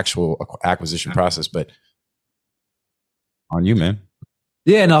on the actual acquisition process, but on you, man.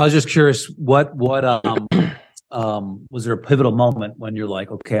 Yeah, no, I was just curious, what was there a pivotal moment when you're like,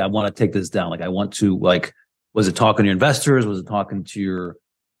 okay, I want to take this down? Like, I want to, like, was it talking to your investors? Was it talking to your,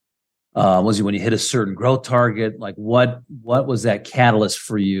 was it when you hit a certain growth target? Like, what was that catalyst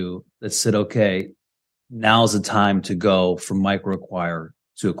for you that said, okay, now's the time to go from micro acquire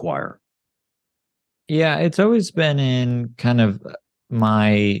to acquire? Yeah, it's always been in kind of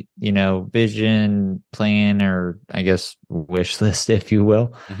my, vision plan, or I guess wish list, if you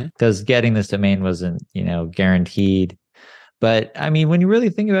will, because getting this domain wasn't, guaranteed. But I mean, when you really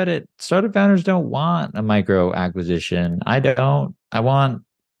think about it, startup founders don't want a micro acquisition. I don't. I want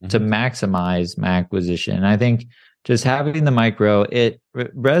to maximize my acquisition. And I think just having the micro, it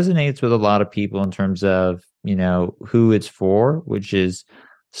resonates with a lot of people in terms of, who it's for, which is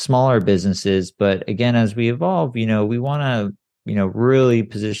smaller businesses. But again, as we evolve, we want to, really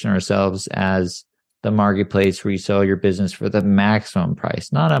position ourselves as the marketplace where you sell your business for the maximum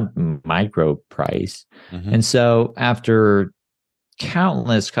price, not a micro price. And so after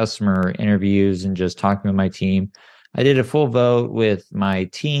countless customer interviews and just talking with my team, I did a full vote with my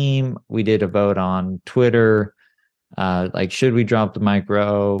team. We did a vote on Twitter, like, should we drop the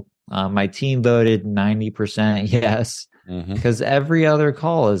micro? My team voted 90% yes, because every other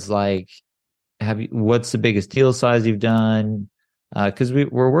call is like, what's the biggest deal size you've done? Because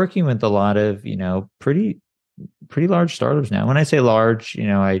we're working with a lot of, pretty large startups now. When I say large,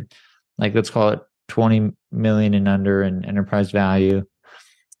 I like, let's call it 20 million and under in enterprise value.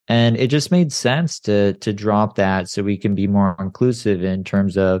 And it just made sense to drop that so we can be more inclusive in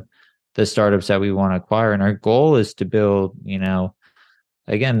terms of the startups that we want to acquire. And our goal is to build,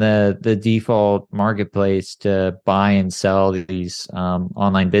 again, the default marketplace to buy and sell these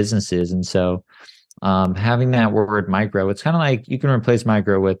online businesses. And so having that word micro, it's kind of like you can replace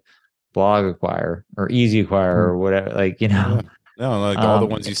micro with blog acquire or easy acquire or whatever, like, Yeah. No, like all the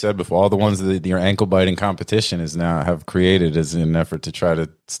ones you said before, all the ones that your ankle biting competition is now have created as an effort to try to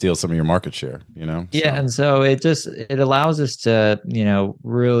steal some of your market share, Yeah. And so it allows us to,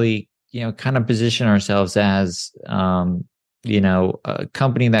 really, kind of position ourselves as, a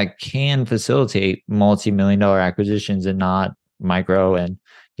company that can facilitate multi-million-dollar acquisitions and not micro. And,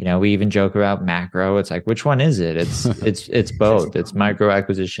 we even joke about macro. It's like, which one is it? It's both. It's micro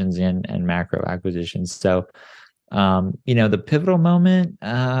acquisitions and macro acquisitions. So, the pivotal moment,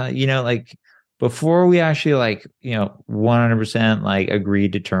 like, before we actually 100% like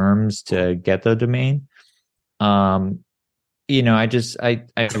agreed to terms to get the domain, I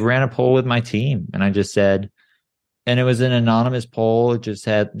ran a poll with my team, and I just said, and it was an anonymous poll. It just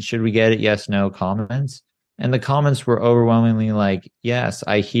said, should we get it? Yes, no comments. And the comments were overwhelmingly like, yes.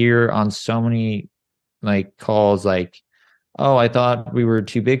 I hear on so many like calls, like, oh, I thought we were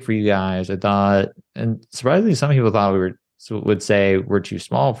too big for you guys. And surprisingly, some people thought would say we're too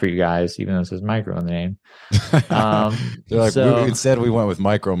small for you guys, even though it says micro in the name. They're like, instead we went with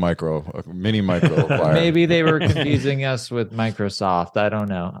micro, mini micro. Maybe they were confusing us with Microsoft. I don't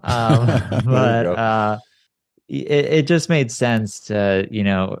know. But it just made sense to,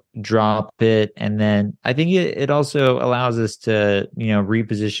 drop it. And then I think it also allows us to,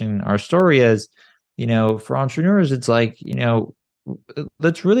 reposition our story as, for entrepreneurs. It's like,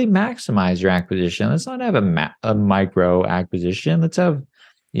 let's really maximize your acquisition. Let's not have a micro acquisition. Let's have,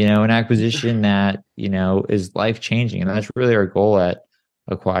 an acquisition that, is life-changing. And that's really our goal at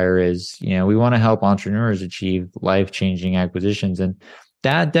Acquire is, we want to help entrepreneurs achieve life-changing acquisitions. And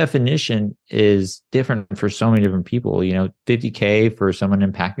that definition is different for so many different people. $50K for someone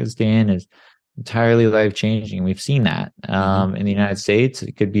in Pakistan is entirely life-changing. We've seen that in the United States.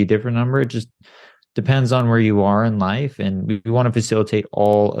 It could be a different number. It just depends on where you are in life. And we want to facilitate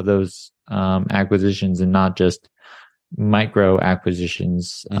all of those acquisitions and not just micro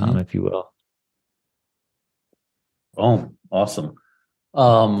acquisitions, if you will. Oh, awesome.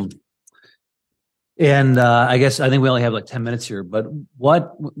 And I think we only have like 10 minutes here, but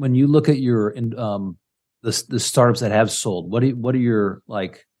when you look at your the startups that have sold, what are your,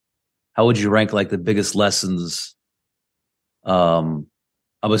 like, how would you rank like the biggest lessons?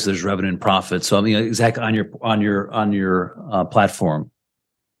 Obviously there's revenue and profit. So I mean, exactly on your platform.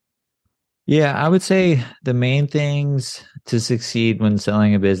 Yeah, I would say the main things to succeed when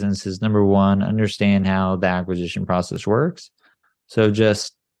selling a business is number one, understand how the acquisition process works. So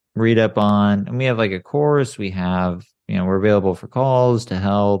just read up on, and we have like a course, we have, we're available for calls to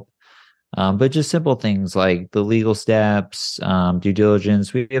help. But just simple things like the legal steps, due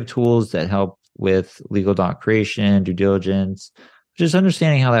diligence. We have tools that help with legal doc creation, due diligence, just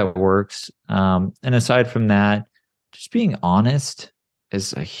understanding how that works. And aside from that, just being honest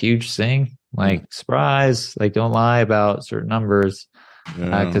is a huge thing. Like, surprise, like, don't lie about certain numbers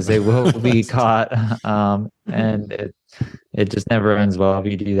because they will be caught. And it just never ends well if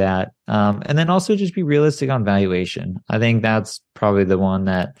you do that. And then also just be realistic on valuation. I think that's probably the one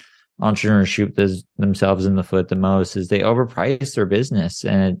that entrepreneurs shoot themselves in the foot the most, is they overprice their business,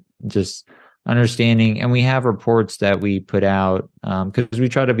 and just understanding. And we have reports that we put out because we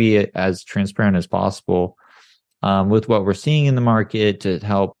try to be as transparent as possible with what we're seeing in the market to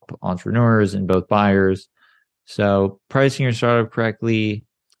help entrepreneurs and both buyers. So pricing your startup correctly,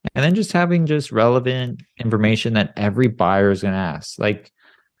 and then just having just relevant information that every buyer is going to ask. Like,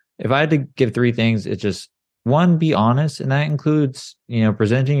 if I had to give three things, it's just, one, be honest. And that includes,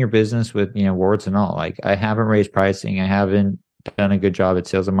 presenting your business with, warts and all. Like, I haven't raised pricing. I haven't done a good job at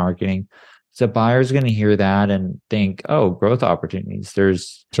sales and marketing. So buyers going to hear that and think, oh, growth opportunities.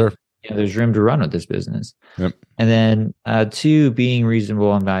 There's there's room to run with this business. Yep. And then two, being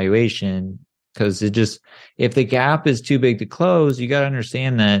reasonable on valuation. Because if the gap is too big to close, you got to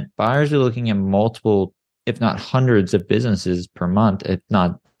understand that buyers are looking at multiple, if not hundreds of businesses per month, if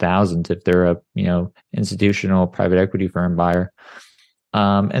not thousands, if they're a, institutional private equity firm buyer.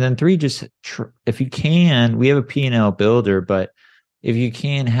 And then three, just if you can, we have a P&L builder, but if you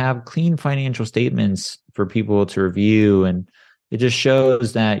can have clean financial statements for people to review, and it just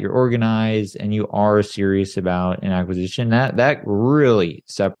shows that you're organized and you are serious about an acquisition, that really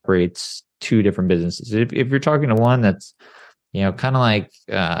separates two different businesses. If you're talking to one that's, kind of like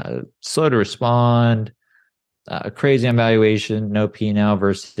slow to respond, crazy on valuation, no P&L,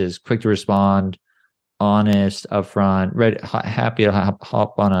 versus quick to respond, honest, upfront, happy to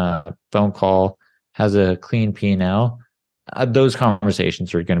hop on a phone call, has a clean P&L, those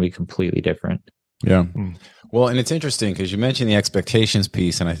conversations are going to be completely different. Yeah. Well, and it's interesting because you mentioned the expectations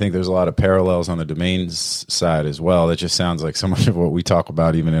piece, and I think there's a lot of parallels on the domains side as well. That just sounds like so much of what we talk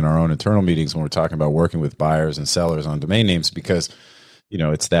about even in our own internal meetings when we're talking about working with buyers and sellers on domain names, because,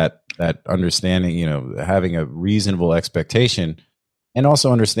 it's that understanding, having a reasonable expectation, and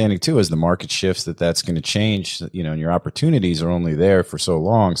also understanding too, as the market shifts, that's going to change, and your opportunities are only there for so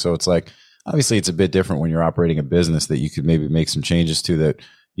long. So it's like, obviously it's a bit different when you're operating a business that you could maybe make some changes to that,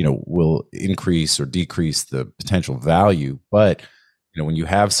 will increase or decrease the potential value. But, when you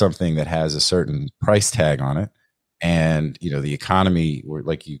have something that has a certain price tag on it, and, the economy, or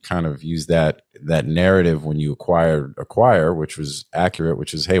like you kind of use that narrative when you acquire, which was accurate,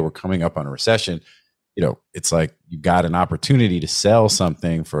 which is, hey, we're coming up on a recession. It's like you've got an opportunity to sell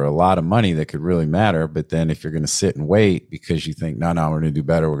something for a lot of money that could really matter. But then if you're going to sit and wait because you think, no, we're going to do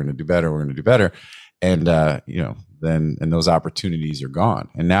better, we're going to do better, we're going to do better. And, then those opportunities are gone.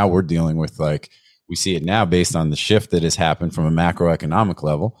 And now we're dealing with, like, we see it now based on the shift that has happened from a macroeconomic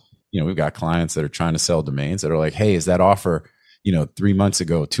level. We've got clients that are trying to sell domains that are like, hey, is that offer, 3 months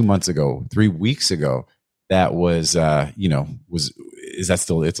ago, 2 months ago, 3 weeks ago, that was, is that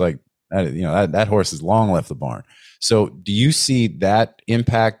still, it's like, that horse has long left the barn. So do you see that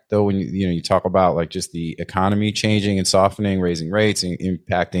impact though, when you talk about like just the economy changing and softening, raising rates and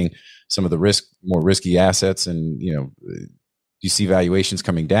impacting some of the more risky assets? And, do you see valuations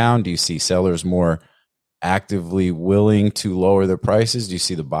coming down? Do you see sellers more actively willing to lower their prices? Do you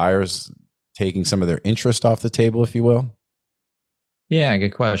see the buyers taking some of their interest off the table, if you will? Yeah,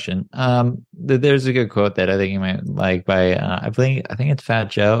 good question. There's a good quote that I think you might like by I think it's Fat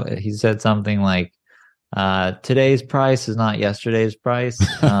Joe. He said something like, today's price is not yesterday's price.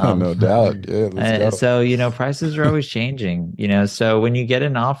 No doubt. Yeah, let's go. So, prices are always changing, so when you get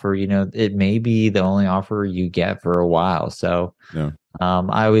an offer, it may be the only offer you get for a while. So yeah.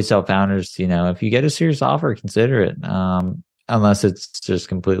 I always tell founders, if you get a serious offer, consider it. Unless it's just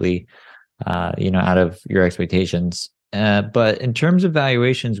completely, out of your expectations. But in terms of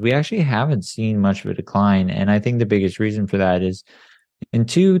valuations, we actually haven't seen much of a decline. And I think the biggest reason for that is in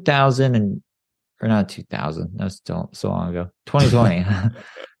 2000 or not 2000, that's still so long ago, 2020,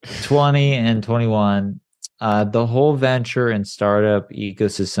 20 and 21, the whole venture and startup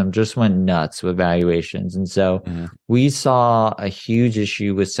ecosystem just went nuts with valuations. And so we saw a huge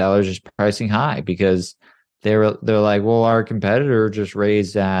issue with sellers just pricing high because they're like, well, our competitor just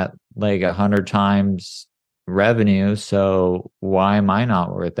raised at like 100 times revenue, so why am I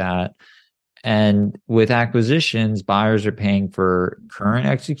not worth that? And with acquisitions, buyers are paying for current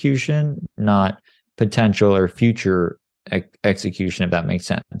execution, not potential or future execution, if that makes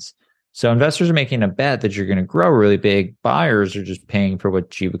sense. So investors are making a bet that you're going to grow really big. Buyers are just paying for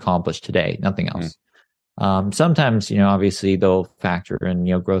what you've accomplished today, nothing else. Sometimes, obviously they'll factor in,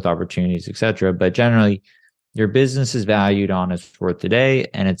 growth opportunities, et cetera. But generally, your business is valued on its worth today,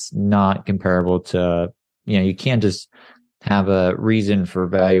 and it's not comparable to, you can't just have a reason for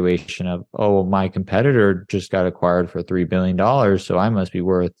valuation of, oh, my competitor just got acquired for $3 billion, so I must be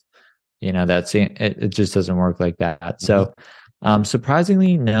worth, it just doesn't work like that. So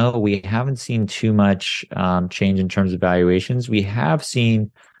surprisingly, no, we haven't seen too much change in terms of valuations. We have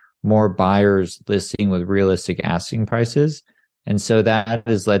seen more buyers listing with realistic asking prices. And so that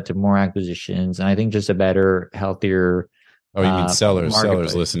has led to more acquisitions. And I think just a better, healthier. Oh, you mean sellers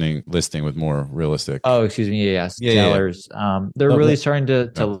listing with more realistic. Oh, excuse me. Yes. Sellers. Yeah. They're really starting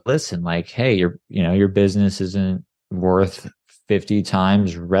to listen like, hey, your business isn't worth 50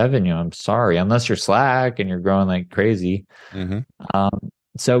 times revenue. I'm sorry, unless you're Slack and you're growing like crazy.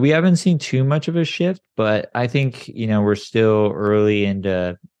 So we haven't seen too much of a shift, but I think, we're still early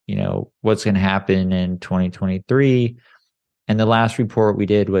into, what's going to happen in 2023. And the last report we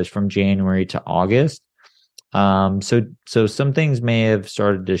did was from January to August. So some things may have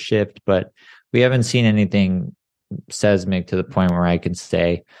started to shift, but we haven't seen anything seismic to the point where I can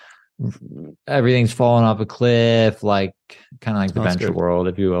say everything's fallen off a cliff, kind of like the venture world,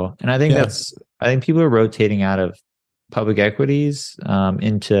 if you will. And I think I think people are rotating out of public equities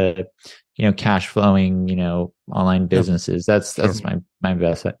into, cash flowing, online businesses. That's my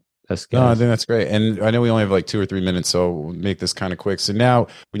best guess. No, I think that's great. And I know we only have like 2 or 3 minutes, so we'll make this kind of quick. So now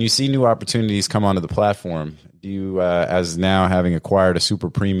when you see new opportunities come onto the platform, do you, as now having acquired a super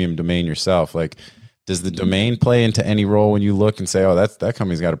premium domain yourself, does the domain play into any role when you look and say, oh, that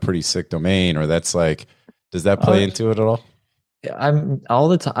company's got a pretty sick domain, or does that play into it at all? I'm all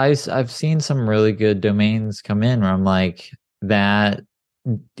the time. I've seen some really good domains come in where I'm like, that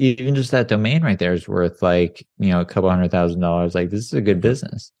even just that domain right there is worth a couple $100,000. Like, this is a good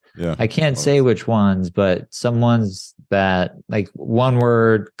business. Yeah. I can't say which ones, but some ones that one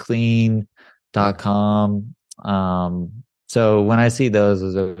word clean.com. So when I see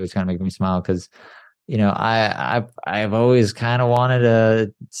those always kind of make me smile because, I've always kind of wanted a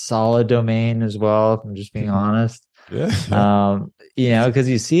solid domain as well, if I'm just being honest. Yeah. Because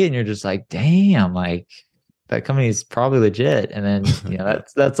you see it and you're just like, damn, that company is probably legit. And then,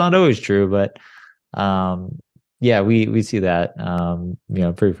 that's not always true, but, we see that,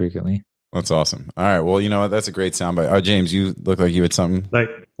 pretty frequently. That's awesome. All right. Well, that's a great soundbite. Oh, James, you look like you had something.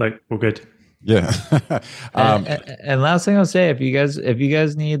 We're good. Yeah. And last thing I'll say, if you guys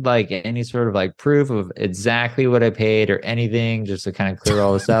need any sort of proof of exactly what I paid or anything, just to kind of clear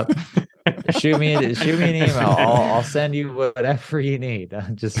all this up, shoot me an email. I'll send you whatever you need.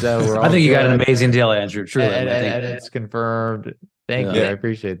 Just so we're all. I think you got an amazing deal, Andrew. Truly, and it's confirmed. Thank you. I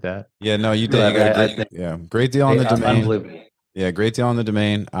appreciate that. Yeah, no, you did. Great deal on the domain. Yeah, great deal on the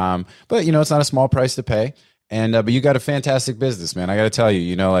domain. But it's not a small price to pay. And but you got a fantastic business, man. I got to tell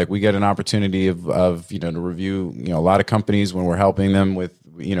you, we get an opportunity of to review a lot of companies when we're helping them with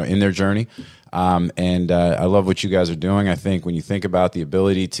in their journey. And I love what you guys are doing. I think when you think about the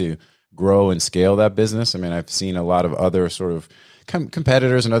ability to grow and scale that business, I mean, I've seen a lot of other sort of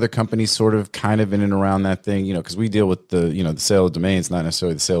competitors and other companies sort of kind of in and around that thing, because we deal with the the sale of domains, not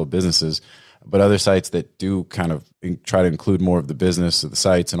necessarily the sale of businesses, but other sites that do kind of try to include more of the business of the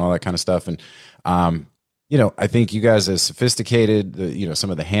sites and all that kind of stuff. And I think you guys are sophisticated, some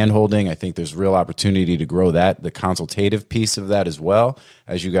of the hand holding, I think there's real opportunity to grow the consultative piece of that as well,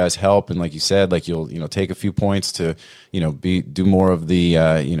 as you guys help. And like you said, you'll, take a few points to, do more of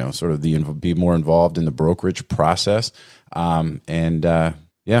the, be more involved in the brokerage process. And no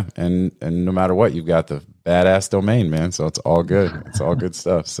matter what, you've got the badass domain, man. So it's all good. It's all good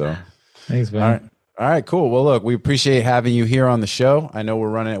stuff. So thanks, man. All right, cool. Well, look, we appreciate having you here on the show. I know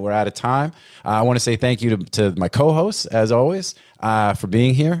we're out of time. I want to say thank you to my co-hosts, as always, for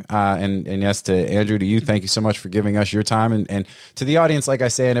being here. And yes, to Andrew, to you, thank you so much for giving us your time. And to the audience, like I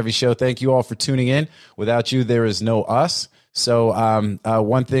say in every show, thank you all for tuning in. Without you, there is no us. So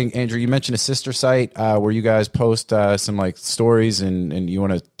one thing, Andrew, you mentioned a sister site where you guys post some stories, and you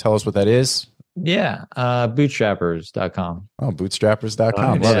want to tell us what that is? Yeah, bootstrappers.com. Oh,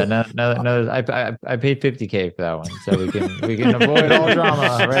 bootstrappers.com. Nice. Love Yeah, it. no, I paid $50K for that one, so we can avoid all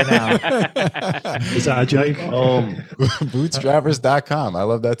drama right now. Is that a joke? Bootstrappers.com. I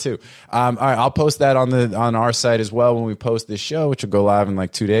love that too. All right, I'll post that on our site as well when we post this show, which will go live in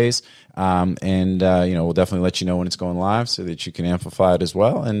like 2 days. We'll definitely let you know when it's going live so that you can amplify it as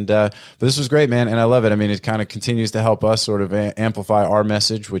well. And but this was great, man, and I love it. I mean, it kind of continues to help us sort of amplify our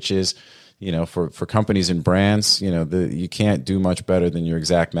message, which is, for companies and brands, you can't do much better than your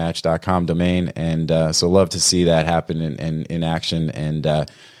exactmatch.com domain. And so love to see that happen in action, and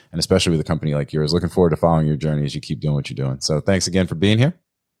especially with a company like yours. Looking forward to following your journey as you keep doing what you're doing. So thanks again for being here.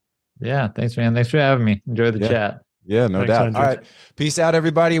 Yeah, thanks, man. Thanks for having me. Enjoy the chat. Yeah, no Thanks, doubt. Andrew. All right. Peace out,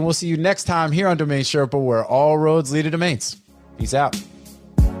 everybody. And we'll see you next time here on Domain Sherpa, where all roads lead to domains. Peace out.